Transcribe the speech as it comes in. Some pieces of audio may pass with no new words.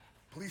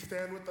Please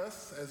stand with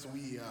us as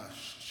we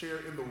share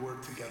in the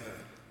word together.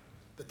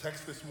 The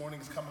text this morning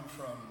is coming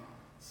from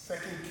 2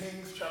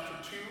 Kings chapter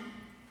 2,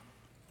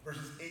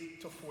 verses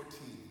 8 to 14.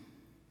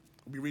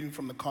 We'll be reading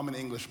from the Common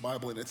English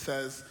Bible, and it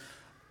says,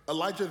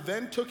 Elijah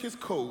then took his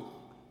coat,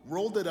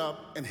 rolled it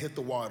up, and hit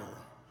the water.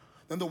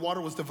 Then the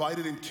water was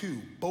divided in two.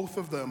 Both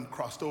of them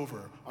crossed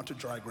over onto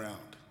dry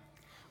ground.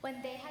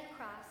 When they had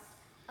crossed,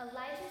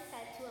 Elijah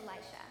said to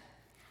Elisha,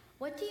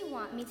 "What do you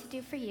want me to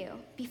do for you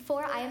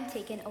before I am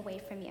taken away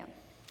from you?"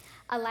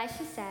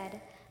 Elisha said,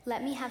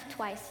 "Let me have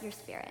twice your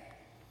spirit."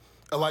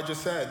 Elijah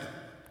said,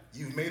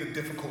 "You've made a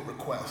difficult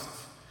request.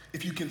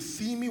 If you can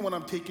see me when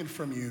I'm taken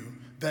from you,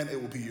 then it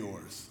will be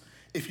yours.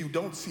 If you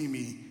don't see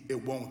me,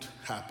 it won't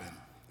happen."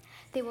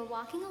 They were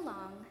walking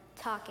along,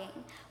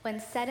 talking,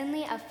 when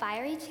suddenly a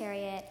fiery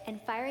chariot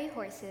and fiery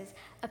horses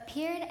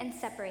appeared and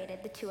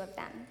separated the two of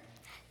them.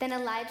 Then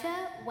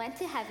Elijah went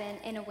to heaven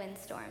in a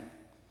windstorm.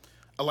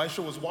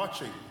 Elisha was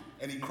watching,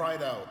 and he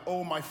cried out,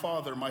 "Oh, my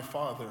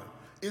father,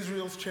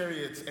 Israel's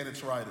chariots and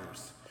its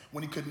riders."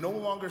 When he could no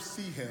longer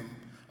see him,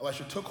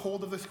 Elisha took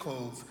hold of his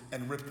clothes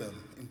and ripped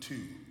them in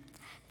two.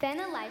 Then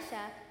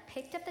Elisha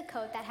picked up the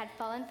coat that had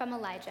fallen from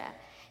Elijah.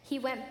 He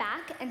went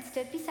back and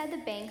stood beside the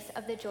banks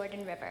of the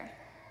Jordan River.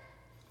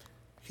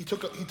 He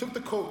took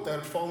the coat that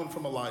had fallen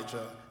from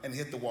Elijah and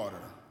hit the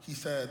water. He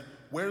said,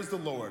 "Where's the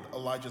Lord,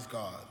 Elijah's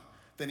God?"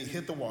 Then he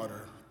hit the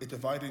water. It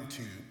divided in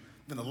two.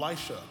 Then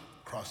Elisha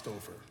crossed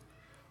over.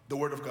 The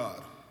word of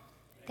God.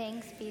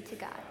 Thanks be to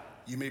God.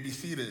 You may be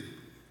seated.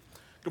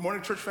 Good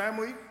morning, church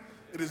family.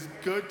 It is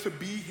good to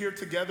be here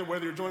together,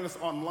 whether you're joining us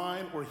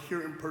online or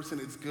here in person.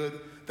 It's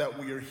good that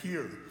we are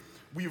here.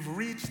 We've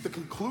reached the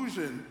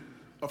conclusion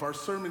of our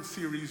sermon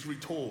series,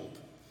 Retold.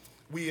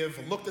 We have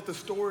looked at the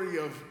story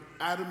of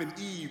Adam and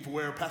Eve,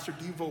 where Pastor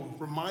Devo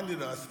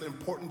reminded us the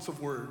importance of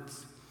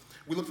words.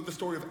 We looked at the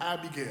story of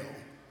Abigail,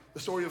 the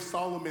story of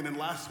Solomon, and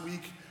last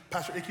week,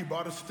 Pastor Icky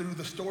brought us through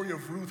the story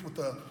of Ruth with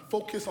a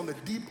focus on the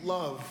deep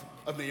love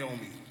of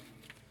Naomi.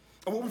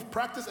 And what we've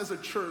practiced as a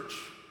church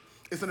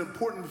is an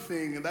important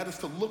thing, and that is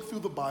to look through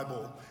the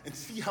Bible and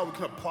see how we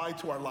can apply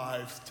to our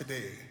lives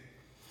today.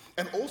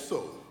 And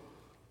also,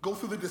 go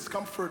through the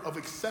discomfort of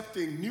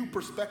accepting new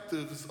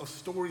perspectives of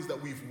stories that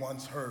we've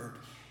once heard.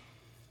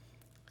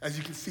 As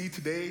you can see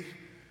today,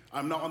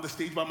 I'm not on the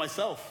stage by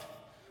myself.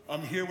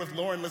 I'm here with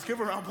Lauren. Let's give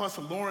a round of applause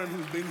to Lauren,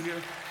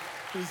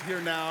 who's here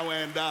now.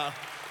 And I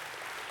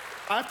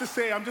have to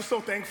say, I'm just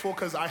so thankful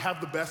because I have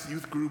the best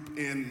youth group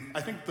in,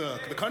 I think, the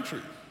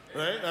country,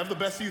 right? I have the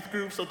best youth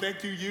group, so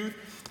thank you, youth.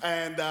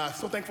 And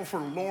so thankful for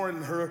Lauren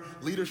and her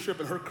leadership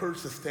and her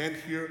courage to stand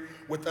here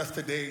with us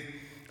today.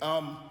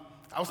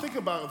 I was thinking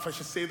about if I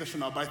should say this or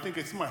not, but I think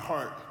it's in my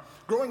heart.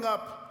 Growing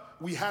up,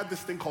 we had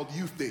this thing called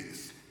youth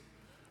days,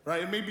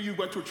 right? And maybe you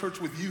went to a church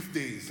with youth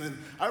days. And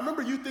I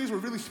remember youth days were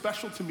really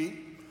special to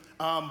me.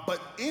 But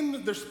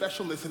in their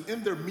specialness and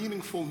in their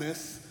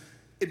meaningfulness,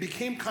 it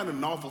became kind of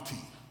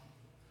novelty.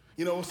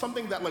 You know,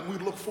 something that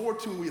we'd look forward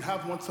to and we'd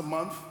have once a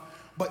month.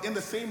 But in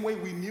the same way,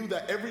 we knew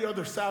that every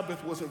other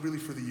Sabbath wasn't really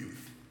for the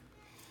youth.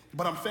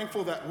 But I'm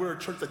thankful that we're a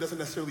church that doesn't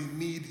necessarily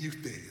need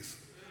youth days,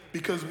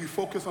 because we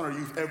focus on our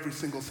youth every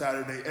single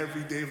Saturday,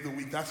 every day of the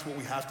week. That's what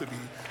we have to be,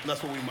 and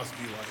that's what we must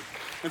be like.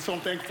 And so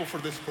I'm thankful for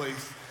this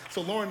place.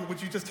 So Lauren,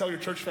 would you just tell your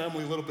church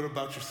family a little bit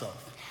about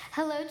yourself?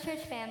 Hello,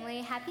 church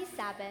family. Happy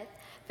Sabbath.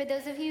 For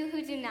those of you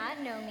who do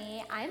not know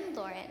me, I'm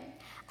Lauren.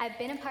 I've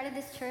been a part of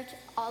this church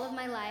all of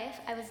my life.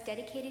 I was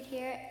dedicated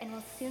here and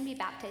will soon be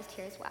baptized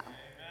here as well.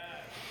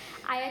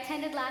 I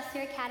attended Last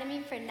Year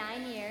Academy for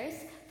 9 years,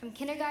 from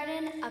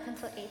kindergarten up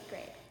until 8th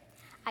grade.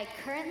 I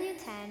currently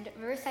attend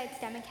Riverside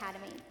STEM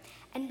Academy,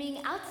 and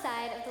being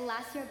outside of the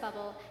Last Year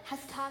bubble has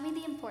taught me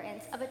the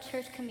importance of a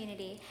church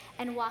community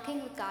and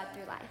walking with God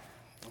through life.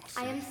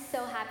 Awesome. I am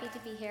so happy to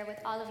be here with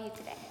all of you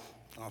today.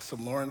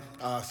 Awesome, Lauren.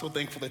 So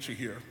thankful that you're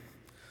here.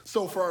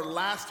 So for our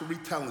last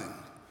retelling,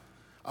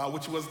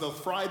 which was the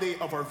Friday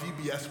of our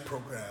VBS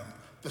program,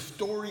 the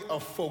story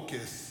of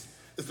focus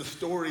is the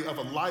story of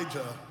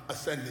Elijah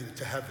ascending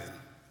to heaven.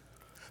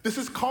 This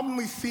is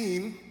commonly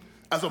seen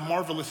as a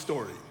marvelous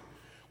story.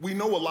 We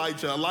know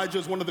Elijah. Elijah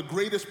is one of the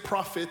greatest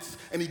prophets,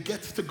 and he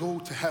gets to go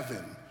to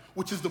heaven,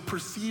 which is the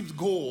perceived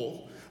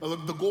goal, the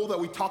goal that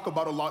we talk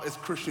about a lot as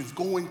Christians,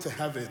 going to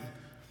heaven.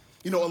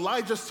 You know,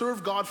 Elijah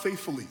served God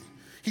faithfully.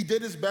 He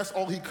did his best,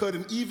 all he could,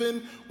 and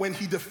even when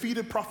he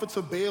defeated prophets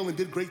of Baal and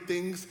did great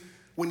things,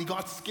 when he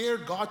got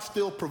scared, God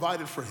still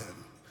provided for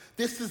him.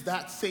 This is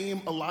that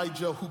same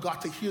Elijah who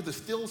got to hear the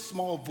still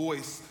small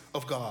voice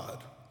of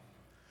God.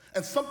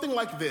 And something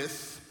like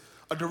this,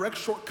 a direct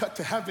shortcut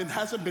to heaven,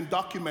 hasn't been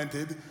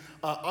documented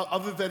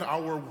other than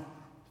our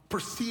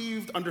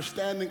perceived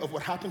understanding of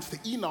what happens to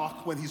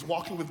Enoch when he's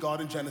walking with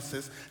God in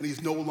Genesis and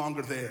he's no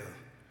longer there.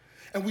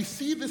 And we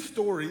see this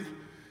story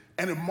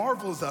and it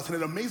marvels us and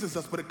it amazes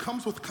us, but it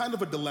comes with kind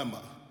of a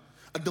dilemma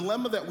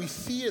that we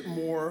see it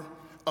more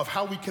of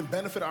how we can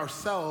benefit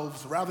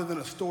ourselves rather than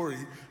a story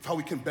of how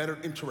we can better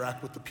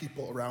interact with the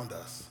people around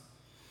us.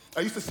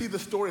 I used to see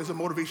this story as a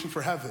motivation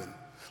for heaven.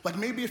 Like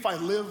maybe if I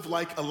live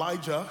like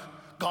Elijah,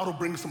 God will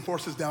bring some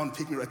horses down and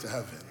take me right to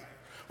heaven.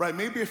 Right?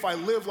 Maybe if I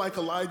live like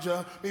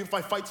Elijah, maybe if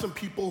I fight some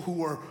people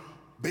who are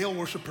Baal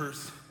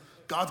worshipers,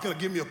 God's gonna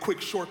give me a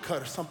quick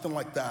shortcut or something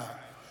like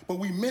that. But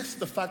we miss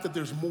the fact that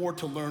there's more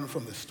to learn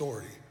from this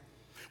story.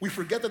 We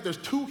forget that there's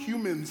two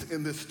humans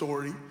in this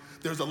story.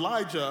 There's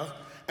Elijah,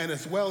 and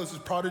as well as his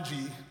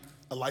prodigy,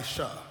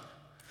 Elisha.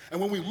 And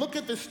when we look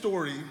at this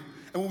story,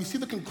 and when we see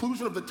the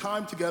conclusion of the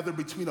time together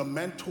between a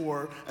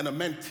mentor and a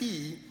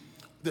mentee,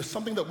 there's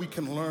something that we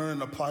can learn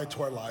and apply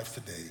to our lives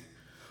today.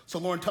 So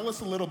Lauren, tell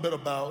us a little bit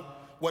about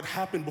what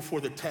happened before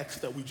the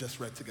text that we just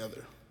read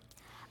together.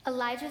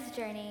 Elijah's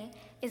journey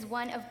is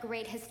one of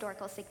great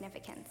historical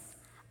significance.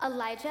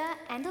 Elijah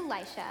and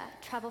Elisha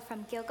travel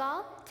from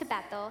Gilgal to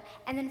Bethel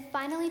and then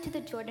finally to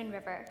the Jordan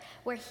River,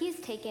 where he's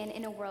taken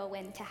in a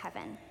whirlwind to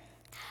heaven.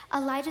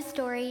 Elijah's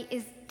story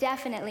is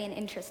definitely an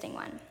interesting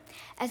one,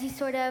 as he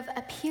sort of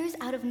appears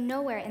out of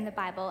nowhere in the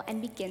Bible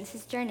and begins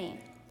his journey.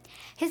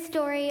 His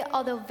story,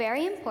 although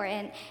very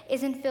important,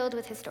 isn't filled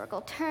with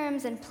historical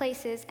terms and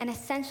places and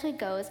essentially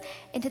goes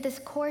into this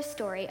core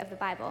story of the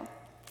Bible.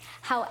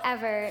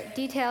 However,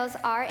 details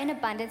are in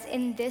abundance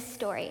in this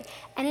story,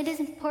 and it is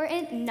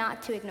important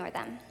not to ignore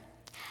them.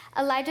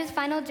 Elijah's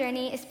final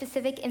journey is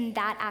specific in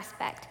that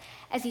aspect,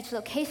 as each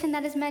location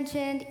that is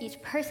mentioned,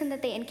 each person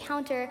that they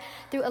encounter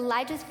through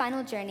Elijah's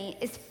final journey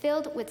is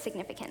filled with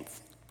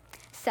significance.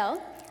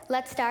 So,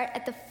 let's start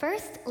at the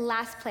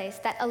last place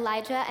that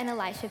Elijah and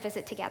Elisha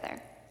visit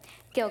together,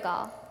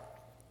 Gilgal.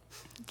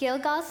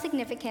 Gilgal's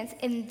significance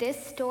in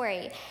this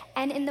story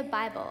and in the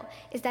Bible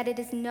is that it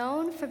is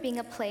known for being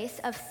a place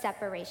of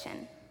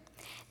separation.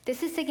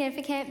 This is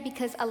significant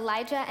because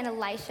Elijah and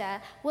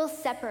Elisha will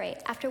separate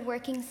after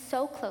working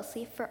so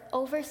closely for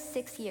over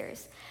 6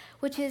 years,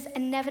 which is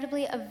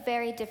inevitably a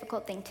very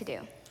difficult thing to do.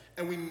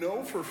 And we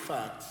know for a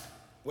fact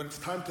when it's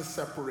time to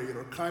separate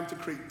or time to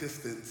create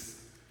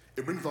distance,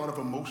 it brings a lot of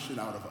emotion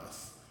out of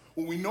us.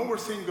 When we know we're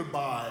saying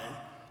goodbye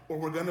or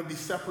we're gonna be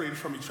separated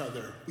from each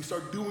other, we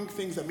start doing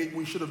things that maybe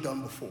we should have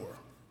done before.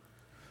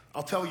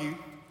 I'll tell you,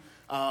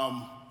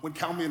 when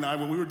Calmy and I,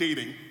 when we were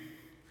dating,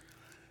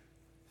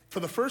 for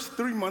the first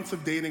 3 months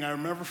of dating, I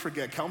never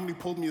forget, Calmy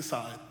pulled me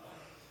aside.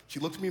 She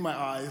looked me in my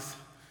eyes.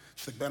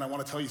 She's like, Ben, I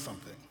wanna tell you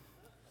something.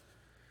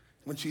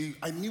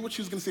 I knew what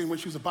she was gonna say, and when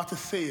she was about to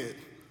say it,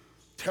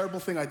 terrible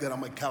thing I did,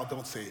 I'm like, Cal,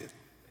 don't say it.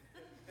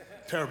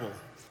 Terrible.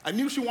 I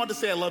knew she wanted to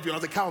say I love you, and I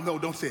was like, Cal, no,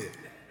 don't say it.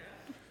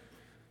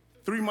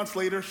 3 months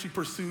later, she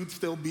pursued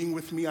still being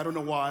with me, I don't know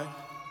why.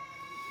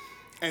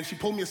 And she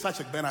pulled me aside,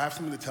 she's like, Ben, I have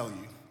something to tell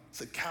you. I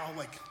said, Cal,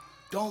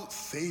 don't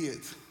say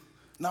it,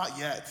 not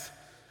yet.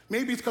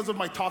 Maybe it's because of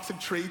my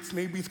toxic traits,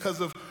 maybe it's because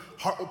of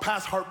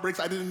past heartbreaks.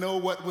 I didn't know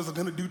what was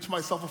gonna do to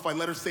myself if I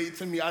let her say it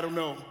to me, I don't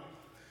know.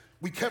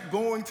 We kept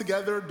going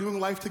together,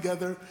 doing life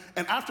together,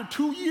 and after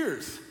 2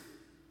 years,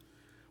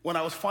 when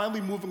I was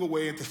finally moving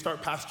away and to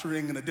start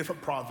pastoring in a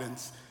different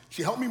province,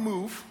 she helped me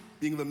move,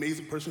 being the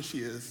amazing person she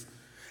is.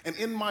 And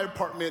in my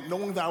apartment,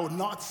 knowing that I would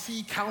not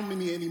see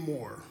Calmini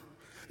anymore,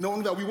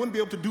 knowing that we wouldn't be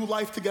able to do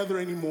life together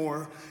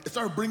anymore, it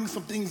started bringing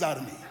some things out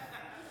of me,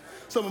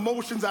 some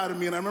emotions out of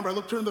me. And I remember I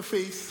looked her in the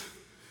face,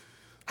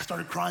 I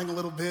started crying a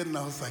little bit, and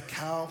I was like,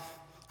 Cal,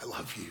 I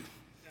love you.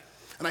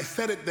 And I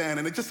said it then,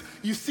 and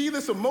you see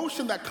this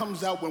emotion that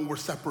comes out when we're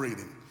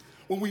separating,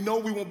 when we know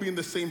we won't be in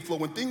the same flow.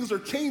 When things are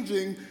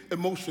changing,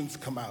 emotions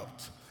come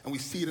out. And we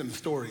see it in the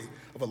story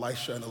of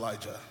Elisha and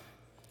Elijah.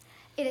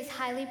 It is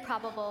highly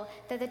probable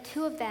that the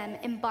two of them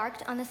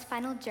embarked on this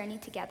final journey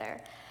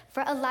together,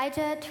 for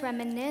Elijah to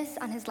reminisce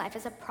on his life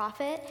as a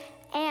prophet,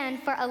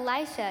 and for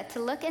Elisha to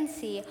look and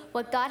see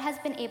what God has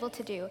been able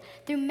to do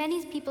through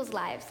many people's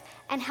lives,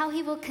 and how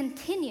he will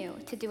continue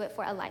to do it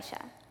for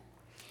Elisha.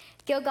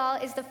 Gilgal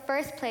is the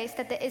first place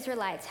that the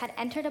Israelites had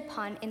entered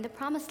upon in the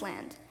Promised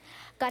Land.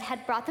 God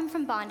had brought them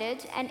from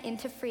bondage and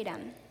into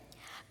freedom.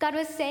 God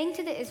was saying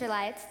to the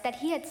Israelites that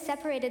he had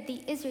separated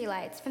the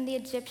Israelites from the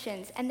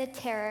Egyptians and the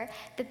terror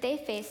that they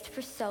faced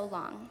for so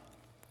long.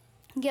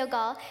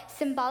 Gilgal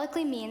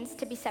symbolically means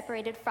to be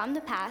separated from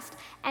the past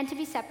and to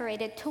be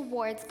separated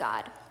towards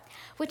God,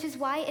 which is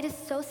why it is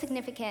so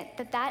significant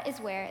that that is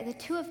where the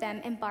two of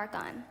them embark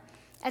on.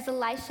 As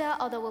Elisha,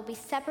 although will be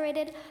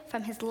separated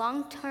from his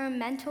long-term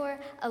mentor,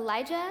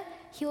 Elijah,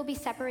 he will be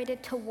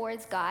separated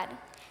towards God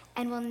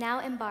and will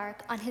now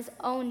embark on his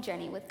own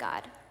journey with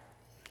God.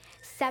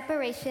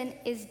 Separation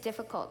is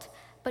difficult,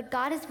 but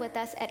God is with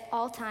us at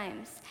all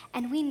times,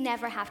 and we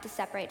never have to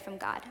separate from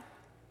God.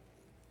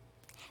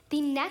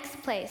 The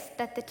next place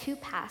that the two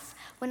pass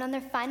when on their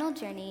final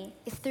journey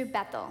is through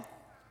Bethel.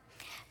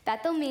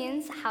 Bethel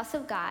means house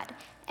of God,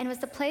 and was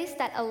the place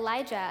that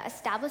Elijah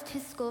established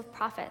his school of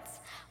prophets,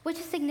 which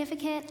is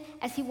significant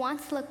as he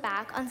wants to look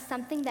back on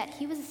something that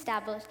he was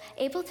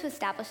able to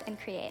establish and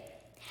create,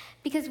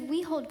 because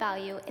we hold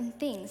value in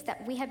things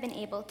that we have been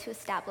able to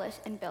establish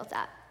and build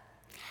up.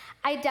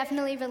 I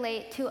definitely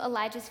relate to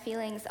Elijah's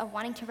feelings of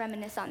wanting to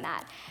reminisce on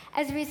that,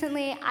 as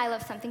recently I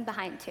left something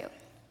behind too.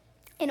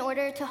 In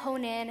order to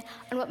hone in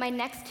on what my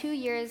next 2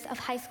 years of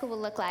high school will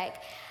look like,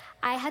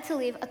 I had to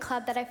leave a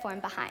club that I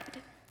formed behind.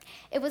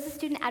 It was a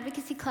student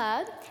advocacy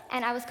club,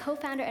 and I was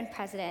co-founder and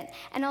president.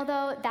 And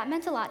although that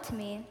meant a lot to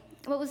me,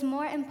 what was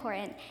more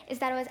important is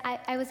that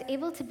I was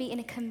able to be in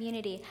a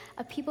community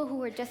of people who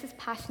were just as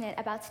passionate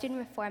about student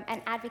reform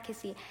and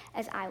advocacy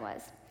as I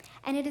was.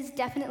 And it is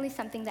definitely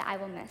something that I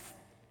will miss.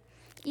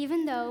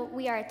 Even though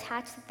we are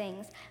attached to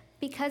things,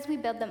 because we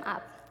build them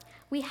up,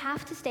 we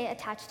have to stay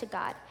attached to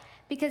God,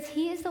 because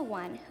He is the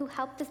one who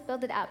helped us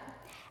build it up.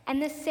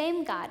 And the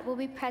same God will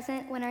be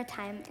present when our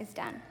time is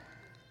done.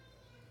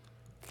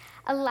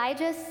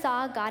 Elijah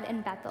saw God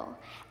in Bethel,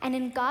 and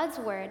in God's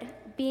word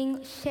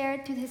being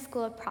shared through his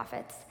school of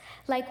prophets,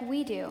 like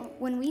we do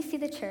when we see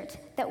the church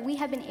that we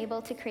have been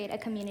able to create a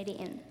community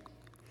in.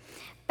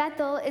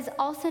 Bethel is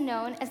also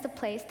known as the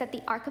place that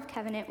the Ark of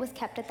Covenant was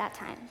kept at that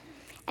time,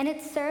 and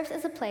it serves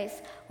as a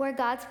place where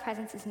God's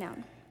presence is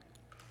known.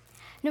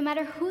 No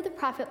matter who the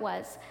prophet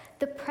was,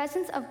 the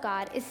presence of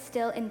God is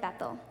still in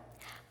Bethel.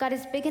 God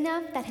is big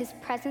enough that his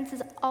presence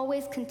is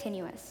always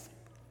continuous.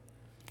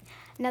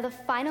 Now, the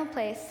final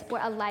place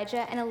where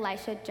Elijah and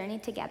Elisha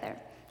journeyed together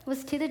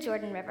was to the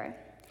Jordan River,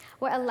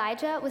 where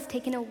Elijah was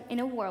taken in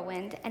a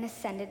whirlwind and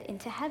ascended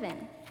into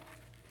heaven.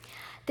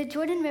 The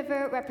Jordan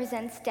River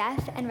represents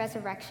death and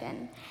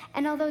resurrection,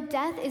 and although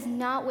death is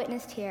not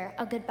witnessed here,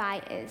 a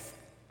goodbye is.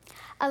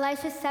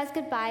 Elisha says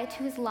goodbye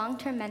to his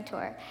long-term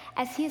mentor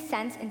as he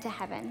ascends into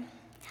heaven.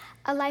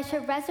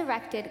 Elisha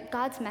resurrected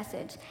God's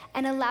message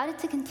and allowed it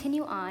to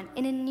continue on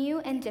in a new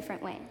and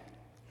different way.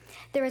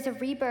 There is a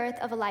rebirth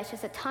of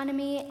Elisha's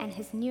autonomy and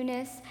his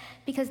newness,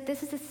 because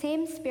this is the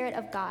same Spirit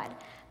of God,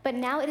 but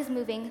now it is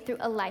moving through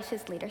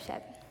Elisha's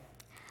leadership.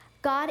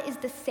 God is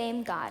the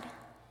same God,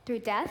 through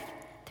death,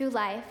 through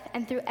life,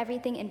 and through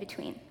everything in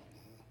between.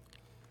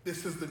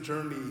 This is the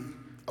journey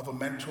of a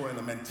mentor and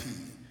a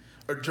mentee,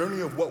 a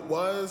journey of what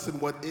was and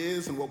what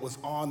is and what was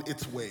on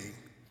its way.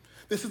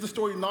 This is the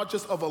story not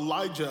just of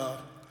Elijah,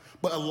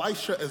 but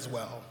Elisha as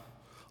well.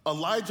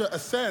 Elijah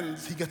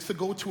ascends, he gets to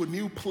go to a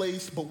new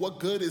place, but what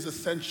good is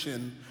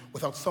ascension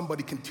without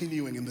somebody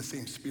continuing in the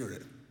same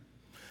spirit?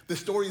 This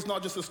story is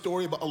not just a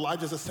story about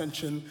Elijah's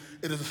ascension,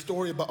 it is a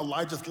story about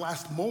Elijah's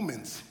last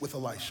moments with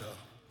Elisha.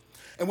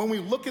 And when we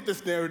look at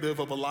this narrative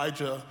of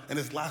Elijah and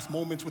his last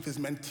moments with his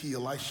mentee,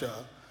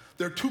 Elisha,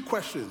 there are two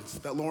questions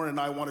that Lauren and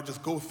I want to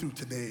just go through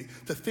today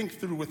to think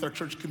through with our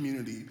church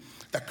community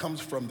that comes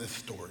from this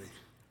story.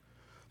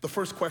 The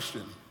first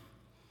question,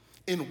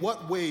 in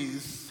what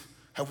ways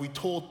have we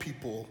told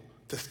people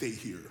to stay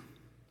here?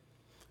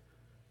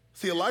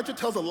 See, Elijah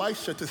tells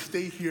Elisha to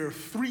stay here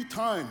 3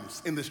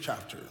 times in this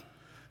chapter.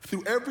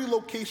 Through every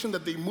location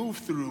that they move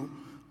through,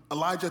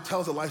 Elijah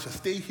tells Elisha,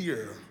 stay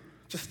here,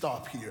 just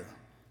stop here.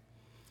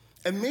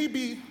 And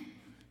maybe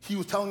he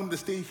was telling him to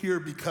stay here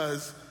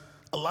because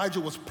Elijah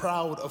was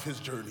proud of his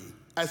journey,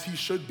 as he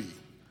should be.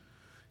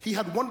 He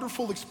had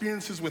wonderful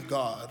experiences with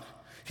God.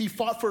 He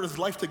fought for his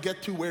life to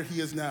get to where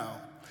he is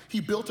now. He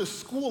built a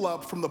school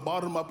up from the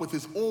bottom up with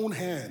his own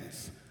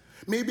hands.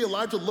 Maybe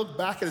Elijah looked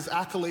back at his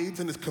accolades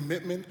and his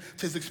commitment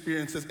to his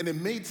experiences, and it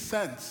made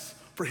sense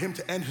for him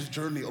to end his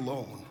journey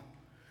alone.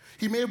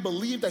 He may have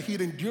believed that he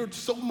had endured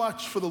so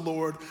much for the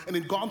Lord and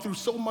had gone through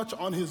so much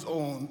on his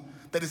own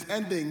that his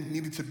ending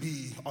needed to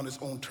be on his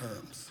own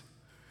terms.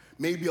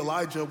 Maybe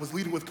Elijah was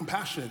leading with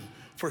compassion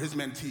for his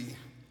mentee.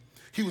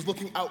 He was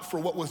looking out for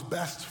what was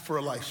best for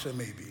Elisha,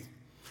 maybe.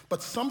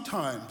 But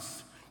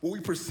sometimes what we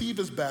perceive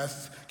as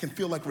best can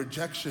feel like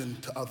rejection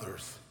to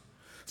others.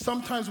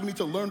 Sometimes we need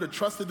to learn to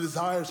trust the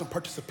desires and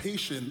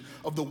participation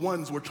of the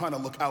ones we're trying to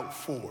look out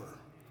for.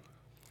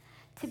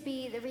 To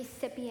be the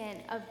recipient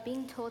of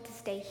being told to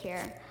stay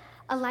here,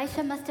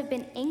 Elisha must have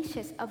been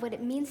anxious of what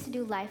it means to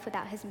do life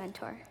without his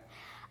mentor.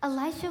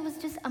 Elisha was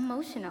just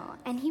emotional,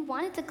 and he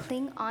wanted to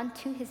cling on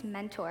to his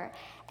mentor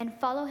and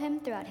follow him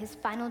throughout his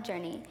final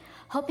journey,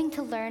 hoping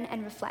to learn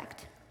and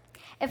reflect.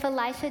 If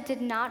Elisha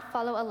did not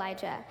follow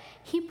Elijah,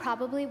 he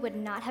probably would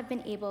not have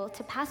been able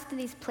to pass through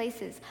these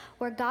places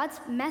where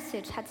God's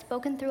message had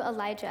spoken through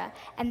Elijah,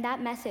 and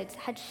that message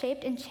had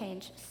shaped and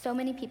changed so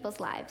many people's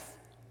lives.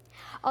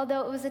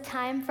 Although it was a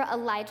time for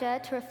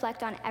Elijah to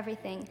reflect on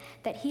everything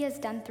that he has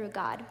done through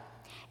God,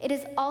 it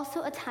is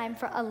also a time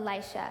for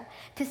Elisha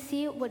to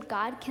see what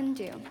God can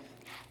do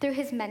through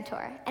his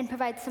mentor and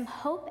provide some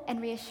hope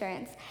and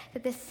reassurance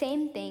that the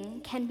same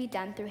thing can be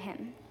done through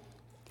him.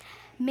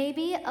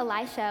 Maybe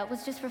Elisha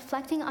was just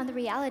reflecting on the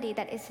reality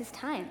that is his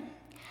time.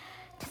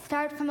 To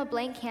start from a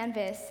blank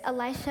canvas,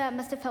 Elisha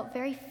must have felt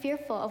very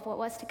fearful of what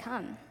was to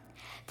come.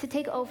 To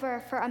take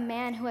over for a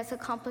man who has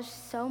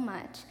accomplished so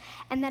much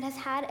and that has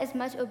had as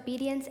much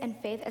obedience and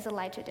faith as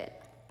Elijah did.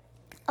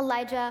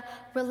 Elijah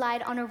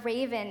relied on a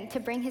raven to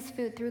bring his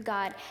food through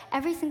God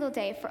every single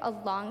day for a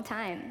long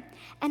time.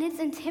 And it's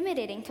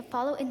intimidating to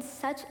follow in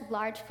such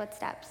large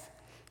footsteps,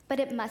 but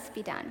it must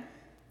be done.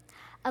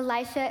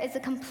 Elisha is a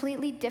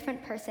completely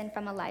different person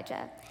from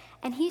Elijah,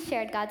 and he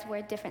shared God's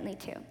word differently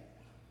too.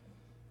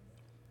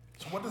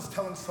 So what does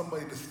telling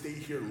somebody to stay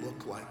here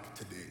look like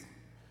today?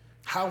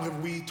 How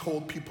have we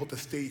told people to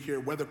stay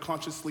here, whether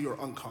consciously or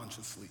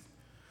unconsciously?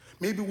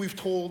 Maybe we've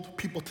told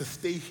people to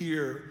stay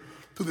here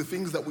through the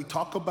things that we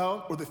talk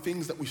about or the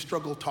things that we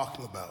struggle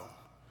talking about.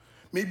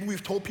 Maybe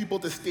we've told people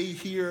to stay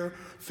here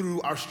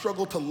through our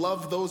struggle to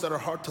love those that are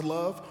hard to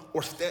love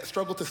or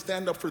struggle to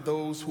stand up for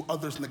those who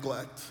others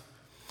neglect.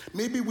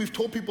 Maybe we've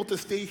told people to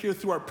stay here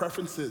through our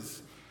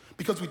preferences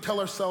because we tell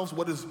ourselves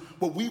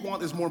what we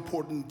want is more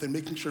important than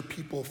making sure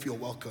people feel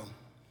welcome.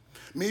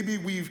 Maybe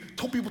we've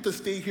told people to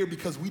stay here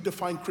because we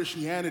define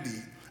Christianity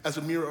as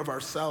a mirror of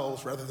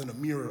ourselves rather than a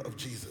mirror of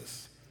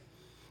Jesus.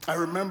 I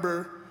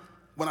remember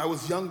when I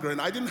was younger, and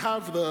I didn't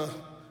have the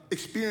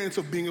experience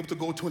of being able to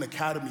go to an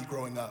academy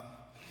growing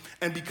up.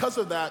 And because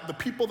of that, the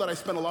people that I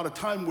spent a lot of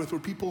time with were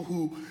people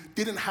who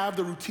didn't have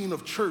the routine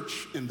of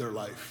church in their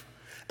life.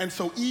 And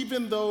so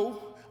even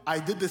though I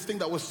did this thing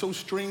that was so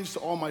strange to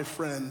all my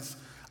friends,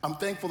 I'm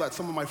thankful that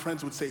some of my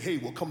friends would say, hey,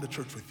 we'll come to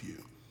church with you.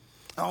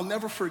 And I'll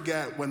never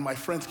forget when my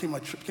friends came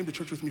to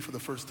church with me for the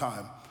first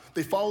time.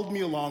 They followed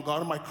me along,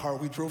 got in my car,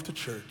 we drove to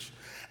church.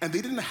 And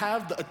they didn't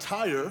have the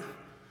attire,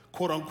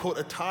 quote unquote,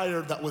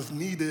 attire that was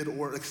needed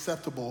or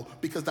acceptable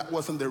because that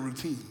wasn't their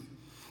routine.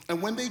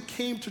 And when they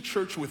came to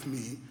church with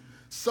me,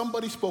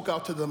 somebody spoke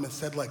out to them and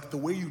said, like, the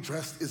way you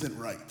dressed isn't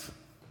right.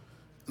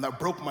 And that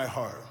broke my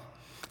heart.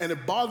 And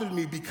it bothered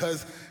me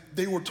because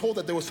they were told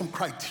that there was some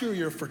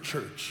criteria for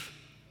church.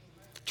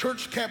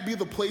 Church can't be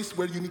the place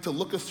where you need to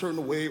look a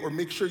certain way or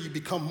make sure you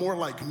become more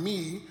like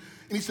me.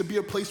 It needs to be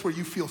a place where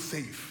you feel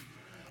safe,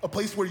 a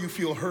place where you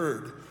feel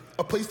heard,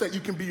 a place that you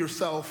can be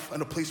yourself,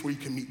 and a place where you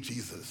can meet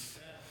Jesus.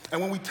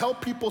 And when we tell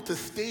people to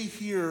stay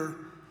here,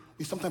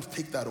 we sometimes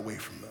take that away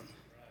from them.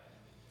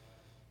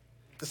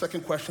 The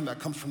second question that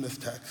comes from this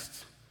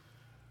text,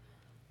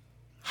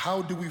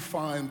 how do we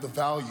find the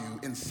value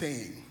in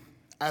saying,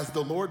 as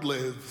the Lord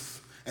lives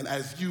and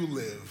as you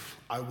live,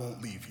 I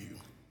won't leave you?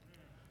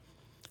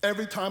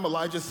 Every time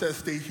Elijah says,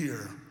 stay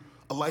here,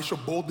 Elisha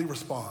boldly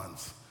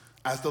responds,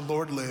 as the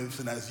Lord lives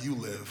and as you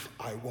live,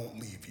 I won't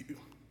leave you.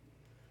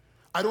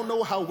 I don't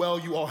know how well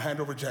you all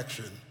handle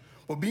rejection.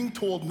 Well, being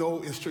told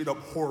no is straight up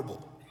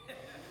horrible,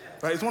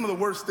 right? It's one of the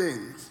worst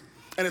things.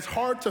 And it's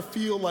hard to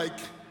feel like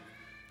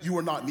you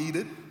are not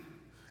needed.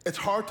 It's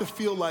hard to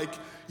feel like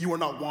you are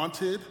not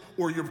wanted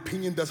or your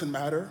opinion doesn't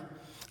matter.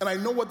 And I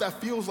know what that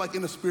feels like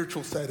in a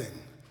spiritual setting.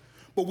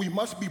 But we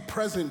must be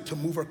present to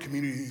move our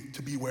community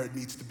to be where it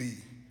needs to be.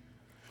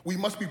 We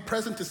must be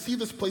present to see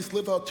this place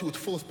live out to its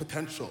fullest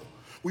potential.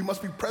 We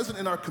must be present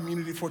in our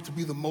community for it to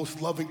be the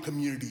most loving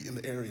community in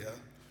the area.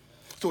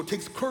 So it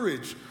takes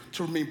courage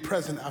to remain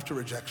present after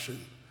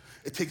rejection.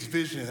 It takes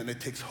vision and it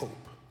takes hope.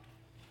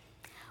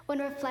 When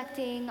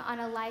reflecting on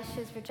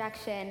Elisha's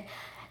rejection,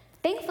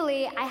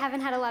 thankfully, I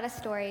haven't had a lot of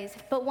stories,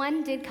 but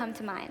one did come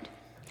to mind.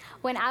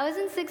 When I was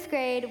in 6th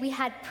grade, we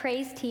had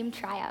praise team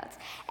tryouts,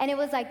 and it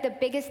was like the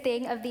biggest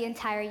thing of the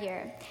entire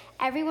year.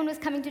 Everyone was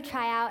coming to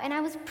try out, and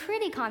I was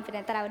pretty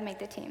confident that I would make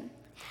the team.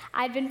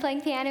 I'd been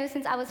playing piano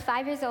since I was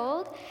 5 years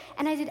old,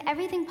 and I did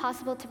everything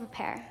possible to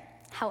prepare.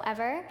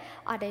 However,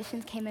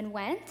 auditions came and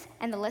went,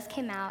 and the list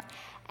came out,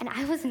 and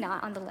I was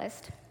not on the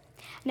list.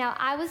 Now,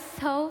 I was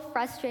so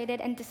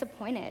frustrated and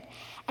disappointed,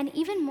 and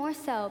even more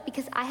so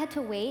because I had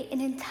to wait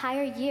an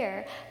entire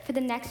year for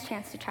the next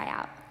chance to try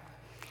out.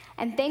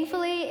 And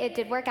thankfully, it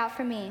did work out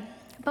for me.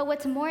 But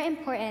what's more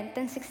important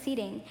than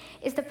succeeding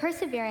is the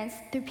perseverance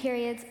through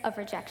periods of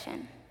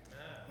rejection.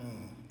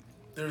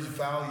 There's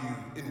value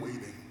in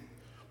waiting.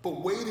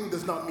 But waiting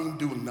does not mean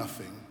doing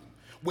nothing.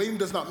 Waiting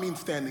does not mean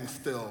standing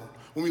still.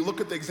 When we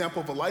look at the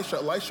example of Elisha,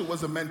 Elisha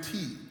was a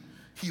mentee.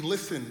 He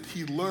listened,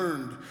 he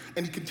learned,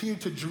 and he continued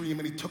to dream,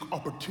 and he took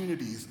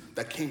opportunities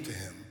that came to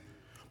him.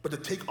 But to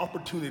take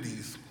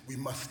opportunities, we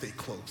must stay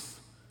close.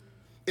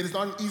 It is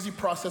not an easy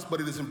process, but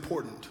it is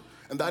important.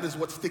 And that is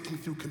what sticking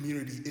through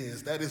community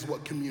is. That is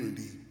what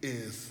community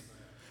is.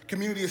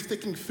 Community is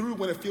sticking through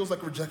when it feels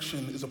like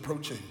rejection is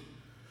approaching.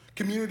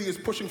 Community is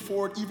pushing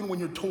forward even when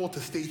you're told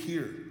to stay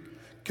here.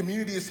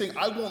 Community is saying,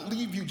 I won't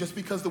leave you just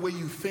because the way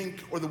you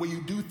think or the way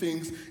you do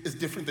things is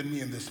different than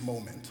me in this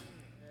moment.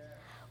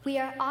 We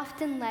are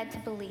often led to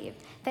believe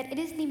that it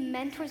is the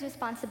mentor's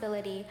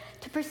responsibility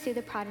to pursue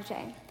the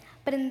protege.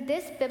 But in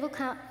this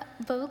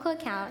biblical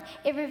account,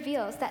 it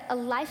reveals that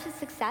Elisha's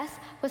success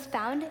was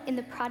found in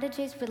the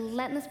protege's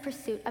relentless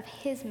pursuit of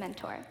his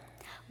mentor.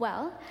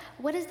 Well,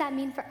 what does that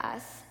mean for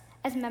us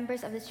as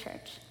members of this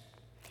church?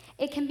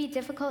 It can be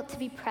difficult to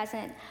be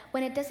present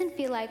when it doesn't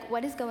feel like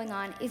what is going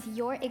on is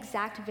your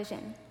exact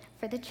vision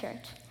for the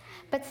church.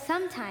 But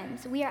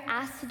sometimes we are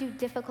asked to do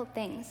difficult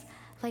things,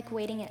 like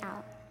waiting it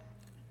out.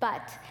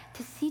 But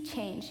to see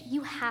change,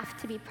 you have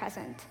to be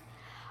present.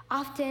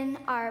 Often,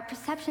 our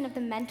perception of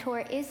the mentor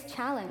is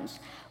challenged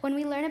when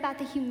we learn about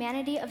the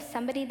humanity of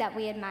somebody that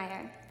we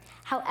admire.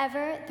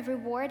 However, the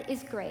reward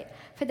is great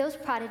for those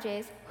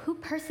proteges who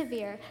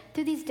persevere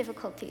through these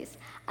difficulties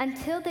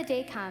until the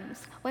day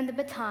comes when the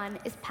baton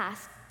is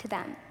passed to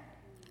them.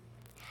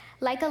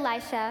 Like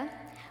Elisha,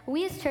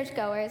 we as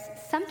churchgoers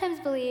sometimes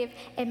believe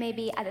it may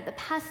be either the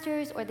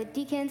pastors or the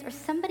deacons or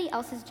somebody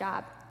else's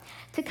job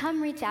to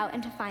come reach out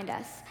and to find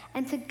us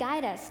and to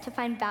guide us to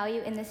find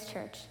value in this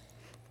church.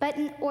 But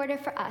in order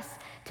for us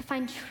to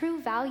find true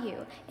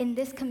value in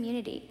this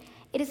community,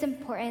 It is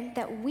important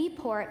that we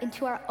pour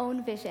into our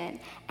own vision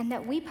and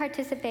that we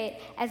participate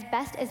as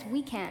best as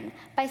we can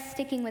by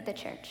sticking with the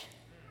church.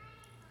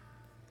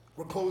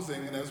 We're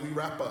closing, and as we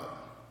wrap up,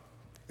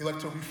 we like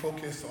to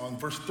refocus on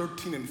verse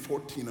 13 and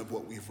 14 of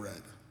what we've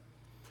read.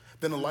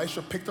 Then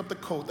Elisha picked up the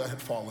coat that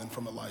had fallen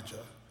from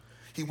Elijah.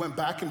 He went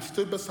back and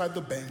stood beside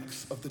the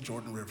banks of the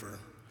Jordan River.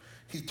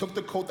 He took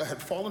the coat that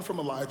had fallen from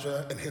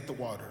Elijah and hit the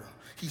water.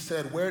 He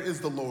said, "Where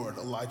is the Lord,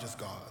 Elijah's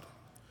God?"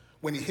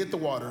 When he hit the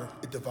water,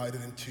 it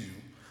divided in two.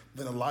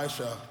 Then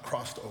Elisha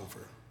crossed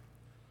over.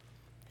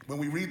 When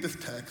we read this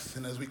text,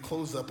 and as we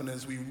close up, and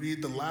as we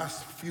read the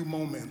last few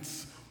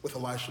moments with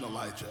Elisha and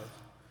Elijah,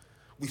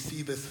 we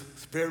see this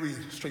very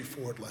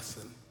straightforward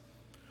lesson.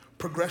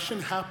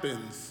 Progression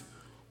happens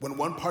when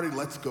one party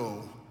lets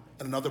go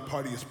and another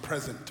party is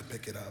present to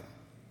pick it up.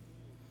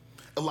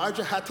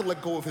 Elijah had to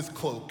let go of his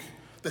cloak,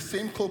 the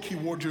same cloak he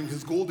wore during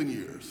his golden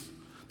years,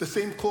 the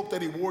same cloak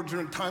that he wore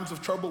during times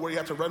of trouble where he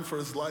had to run for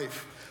his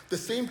life, the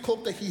same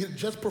cloak that he had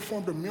just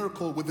performed a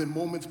miracle within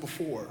moments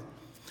before.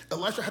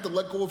 Elisha had to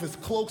let go of his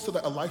cloak so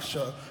that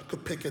Elisha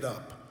could pick it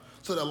up,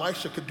 so that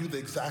Elisha could do the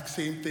exact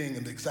same thing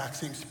in the exact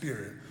same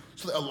spirit,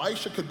 so that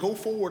Elisha could go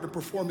forward and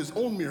perform his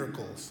own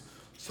miracles,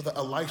 so that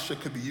Elisha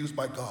could be used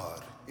by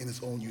God in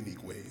his own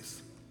unique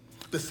ways.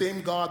 The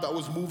same God that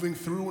was moving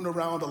through and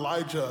around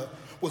Elijah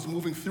was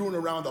moving through and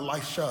around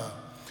Elisha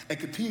and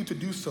continued to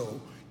do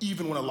so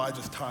even when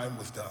Elijah's time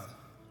was done.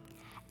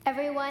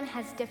 Everyone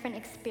has different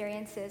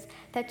experiences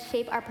that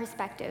shape our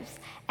perspectives,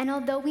 and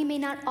although we may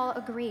not all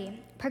agree,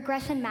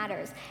 progression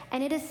matters,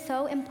 and it is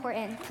so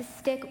important to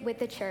stick with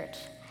the church.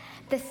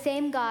 The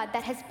same God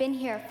that has been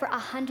here for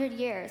 100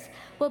 years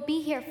will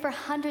be here for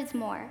hundreds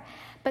more,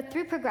 but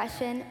through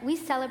progression, we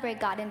celebrate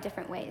God in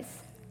different ways.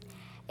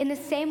 In the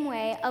same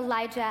way,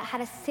 Elijah had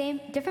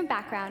a different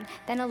background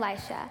than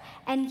Elisha,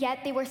 and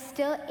yet they were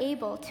still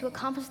able to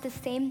accomplish the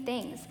same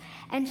things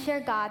and share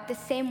God the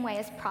same way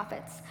as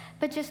prophets,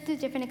 but just through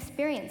different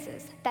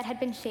experiences that had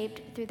been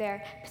shaped through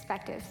their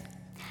perspectives.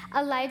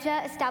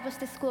 Elijah established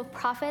the school of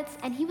prophets,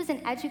 and he was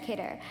an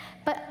educator,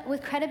 but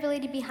with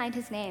credibility behind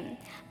his name.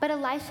 But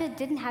Elisha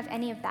didn't have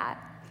any of that,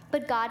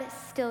 but God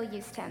still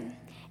used him.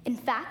 In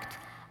fact,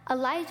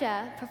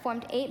 Elijah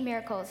performed 8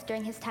 miracles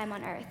during his time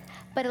on earth,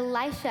 but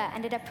Elisha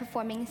ended up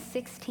performing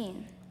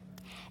 16.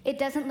 It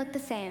doesn't look the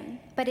same,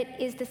 but it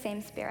is the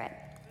same spirit.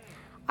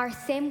 Our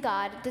same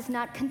God does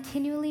not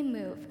continually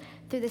move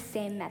through the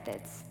same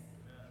methods.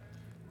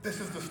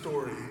 This is the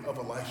story of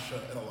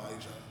Elisha and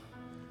Elijah.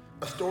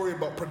 A story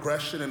about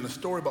progression and a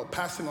story about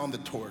passing on the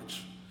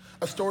torch.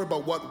 A story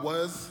about what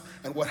was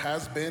and what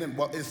has been and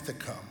what is to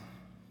come.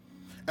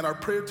 And our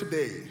prayer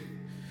today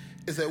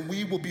is that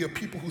we will be a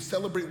people who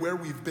celebrate where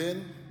we've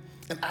been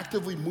and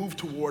actively move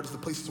towards the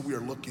places we are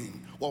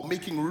looking while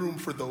making room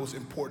for those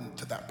important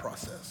to that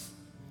process.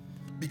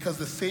 Because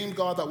the same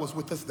God that was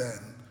with us then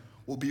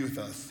will be with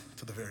us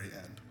to the very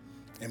end.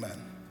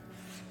 Amen.